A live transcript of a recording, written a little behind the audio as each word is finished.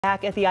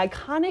Back at the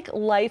iconic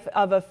life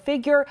of a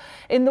figure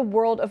in the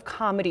world of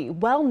comedy.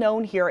 Well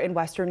known here in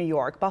Western New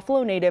York,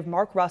 Buffalo native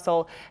Mark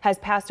Russell has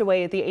passed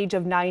away at the age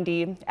of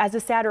 90. As a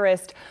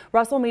satirist,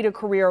 Russell made a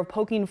career of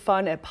poking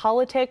fun at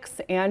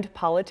politics and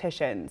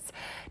politicians.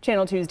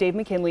 Channel 2's Dave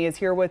McKinley is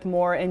here with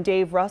more. And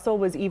Dave, Russell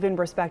was even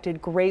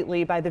respected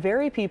greatly by the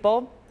very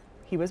people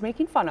he was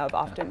making fun of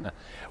often.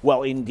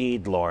 Well,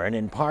 indeed, Lauren,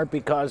 in part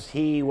because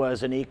he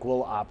was an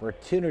equal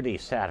opportunity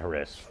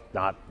satirist.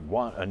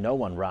 No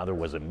one rather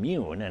was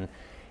immune, and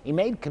he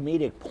made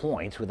comedic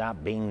points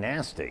without being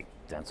nasty.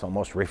 That's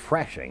almost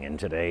refreshing in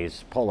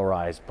today's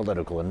polarized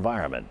political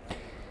environment.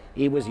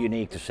 He was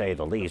unique, to say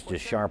the least.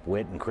 His sharp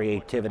wit and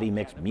creativity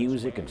mixed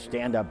music and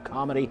stand-up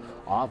comedy,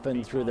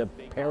 often through the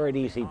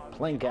parodies he'd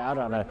plink out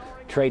on a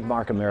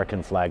trademark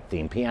American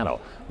flag-themed piano,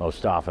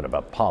 most often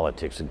about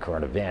politics and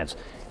current events.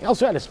 He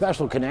also had a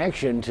special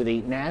connection to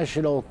the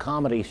National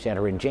Comedy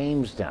Center in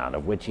Jamestown,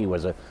 of which he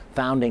was a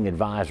founding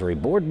advisory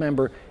board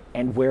member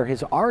and where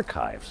his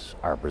archives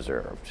are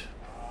preserved.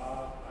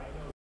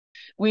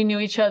 We knew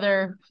each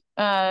other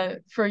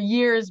for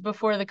years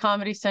before the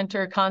Comedy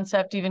Center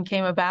concept even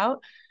came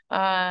about.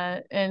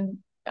 And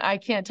I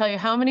can't tell you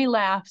how many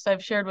laughs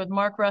I've shared with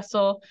Mark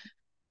Russell,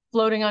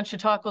 floating on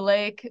Chautauqua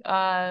Lake,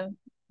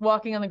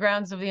 walking on the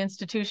grounds of the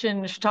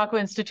institution, the Chautauqua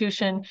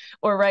Institution,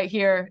 or right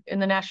here in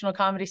the National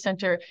Comedy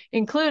Center,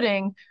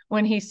 including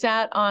when he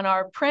sat on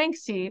our prank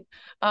seat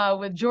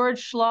with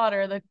George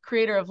Schlatter, the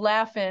creator of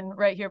Laugh-In,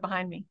 right here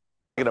behind me.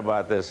 Thinking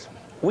about this,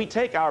 we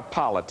take our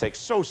politics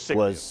so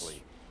seriously.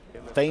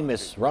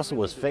 Russell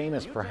was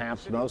famous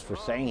perhaps most for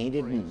saying he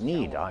didn't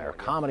need to hire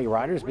comedy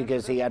writers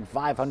because he had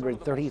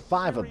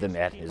 535 of them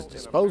at his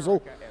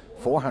disposal,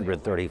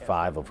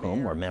 435 of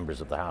whom were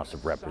members of the House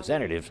of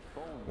Representatives,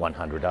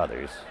 100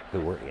 others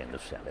who were in the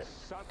Senate.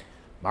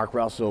 Mark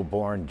Russell,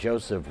 born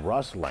Joseph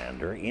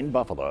Russlander in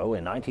Buffalo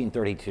in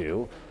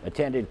 1932,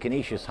 attended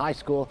Canisius High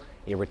School.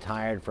 He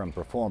retired from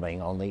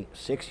performing only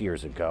 6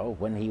 years ago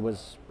when he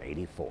was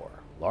 84.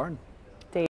 Lauren?